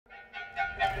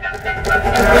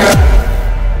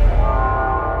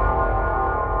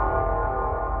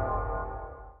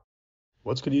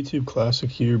What's good, YouTube? Classic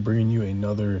here, bringing you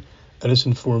another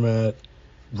Edison format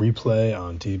replay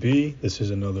on TB. This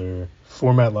is another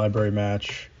format library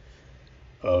match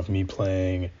of me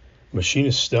playing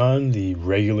Machina Stun, the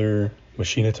regular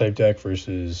Machina type deck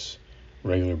versus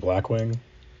regular Blackwing.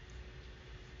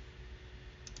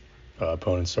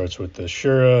 Opponent starts with the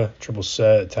Shura, triple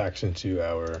set, attacks into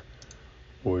our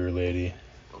Warrior Lady.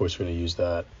 Of course, we're going to use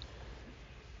that.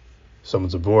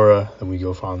 Summons a Bora, then we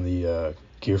go on the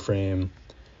gear frame,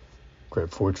 grab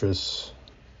Fortress,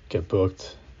 get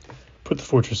booked, put the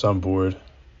Fortress on board,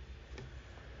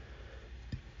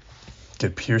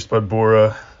 get pierced by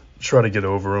Bora, try to get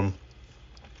over him.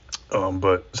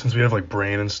 But since we have like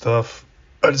Brain and stuff,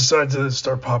 I decided to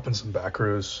start popping some back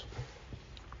rows.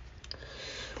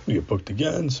 We get booked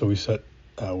again, so we set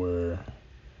our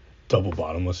double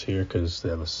bottomless here because they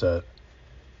have a set.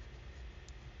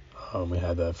 We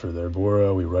had that for their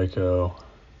Bora, we Raikou,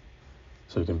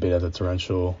 so we can bait out the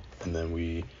Torrential, and then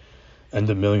we end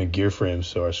up milling a gear frame,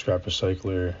 so our Scrap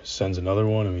Recycler sends another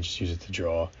one, and we just use it to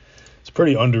draw. It's a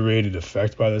pretty underrated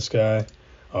effect by this guy.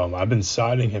 I've been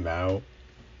siding him out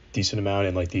decent amount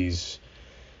in like most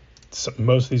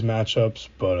of these matchups,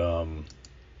 but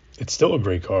it's still a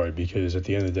great card because at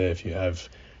the end of the day, if you have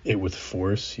it with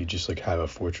Force, you just like have a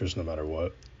Fortress no matter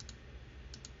what.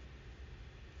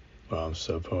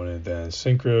 So opponent then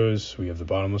synchros, we have the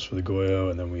bottomless for the Yugioh,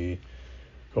 and then we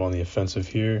go on the offensive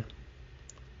here.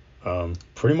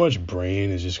 Pretty much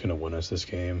Brain is just going to win us this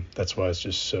game. That's why it's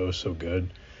just so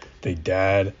good. They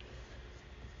dad,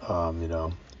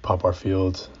 pop our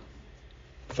field.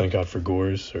 Thank God for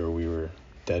Gores, or we were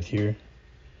dead here.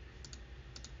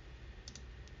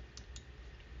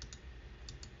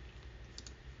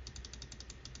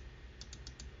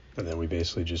 And then we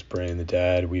basically just Brain the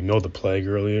dad. We milled the Plague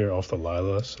earlier off the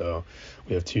Lila, so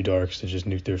we have 2 darks to just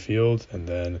nuke their field. And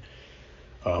then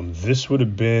this would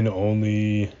have been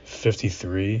only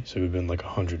 53, so we've been like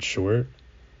 100 short.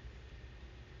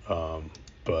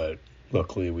 But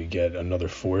luckily we get another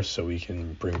Force, so we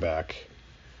can bring back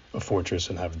a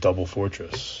Fortress and have double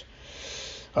Fortress.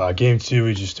 Game 2,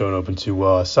 we just don't open too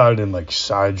well. I sided in like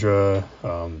Sidra,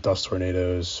 Dust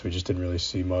Tornadoes. We just didn't really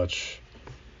see much.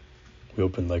 We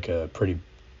opened like a pretty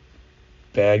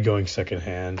bad going second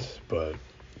hand, but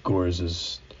Gores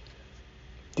is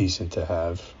decent to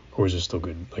have. Gores is still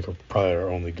good, like probably our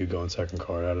only good going second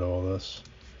card out of all this.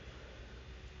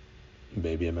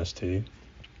 Maybe MST.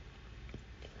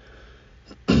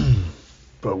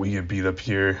 But we get beat up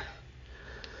here.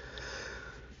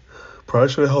 Probably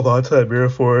should have held on to that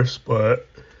Mirror Force, but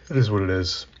it is what it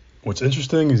is. What's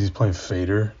interesting is he's playing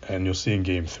Fader, and you'll see in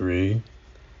game 3,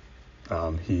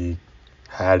 he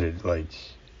had it like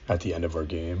at the end of our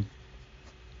game,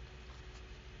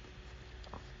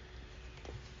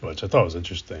 which I thought was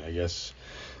interesting. I guess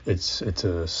it's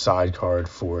a side card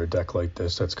for a deck like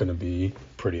this that's going to be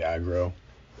pretty aggro.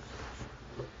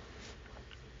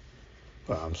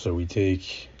 So we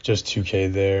take just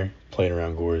 2k there. Playing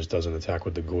around Gores doesn't attack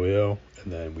with the Yugioh,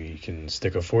 and then we can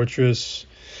stick a Fortress.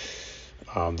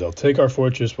 They'll take our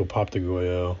Fortress, we'll pop the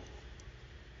Yugioh,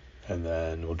 and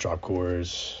then we'll drop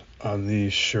Gores on the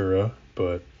Shura,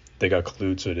 but they got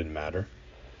clued, so it didn't matter.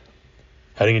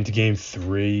 Heading into game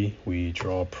 3, we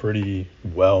draw pretty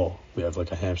well. We have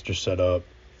like a hamster set up,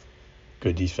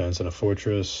 good defense, and a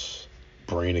Fortress.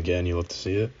 Brain again, you love to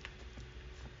see it.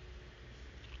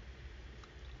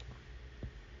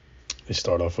 They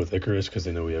start off with Icarus because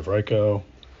they know we have Raikou.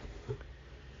 And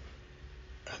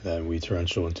then we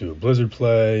Torrential into a Blizzard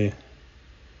play.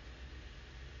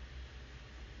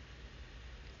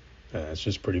 And it's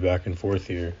just pretty back and forth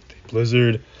here. Take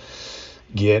Blizzard,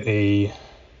 get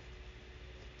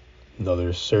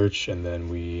another Search, and then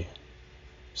we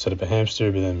set up a hamster,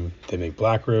 but then they make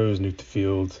Black Rose, nuke the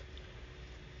field.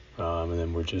 And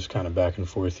then we're just kind of back and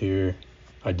forth here.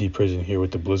 I deprison here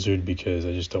with the Blizzard because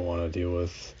I just don't want to deal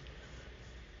with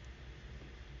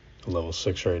level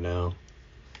 6 right now.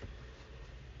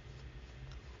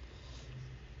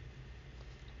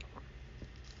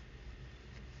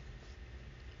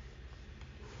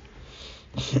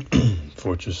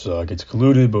 Fortress gets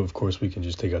colluded, but of course we can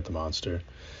just take out the monster.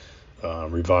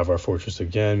 Revive our Fortress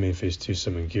again. Main phase 2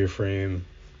 summon gear frame.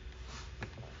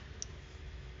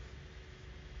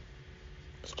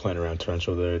 Just playing around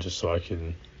Torrential there just so I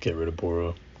can get rid of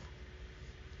Bora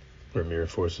or Mirror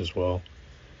Force as well.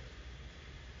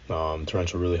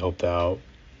 Torrential really helped out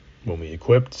when we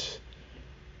equipped.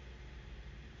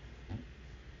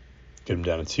 Get him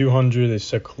down to 200. They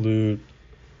set Collude.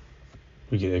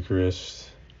 We get Icarus.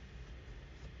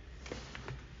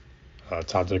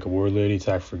 Top deck a Warrior Lady,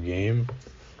 attack for game.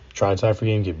 Try attack for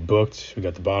game, get booked. We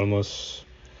got the bottomless.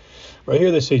 right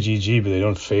here they say GG, but they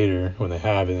don't fader when they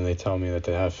have it, and they tell me that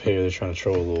they have fader. They're trying to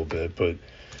troll a little bit, but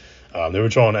they were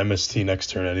drawing MST next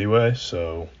turn anyway,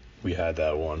 so we had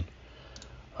that one.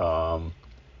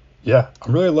 Yeah,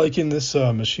 I'm really liking this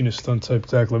Machina stunt type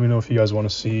deck. Let me know if you guys want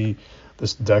to see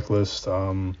this deck list.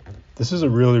 This is a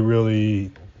really,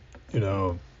 really,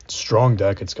 strong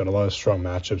deck. It's got a lot of strong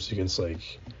matchups against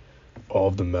like all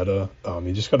of the meta.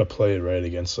 You just gotta play it right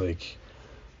against like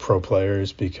pro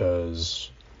players,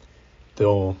 because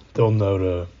they'll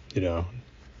know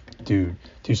to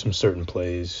do some certain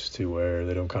plays to where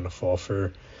they don't kind of fall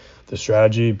for the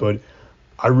strategy. But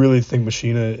I really think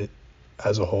Machina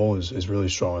as a whole is really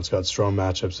strong. It's got strong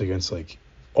matchups against like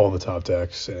all the top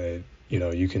decks, and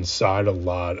you can side a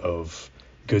lot of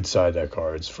good side deck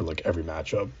cards for like every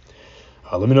matchup.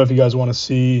 Let me know if you guys want to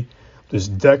see this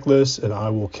deck list, and I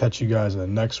will catch you guys in the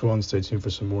next one. Stay tuned for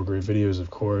some more great videos, of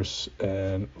course,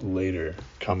 and later.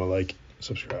 Comment, like,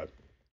 subscribe.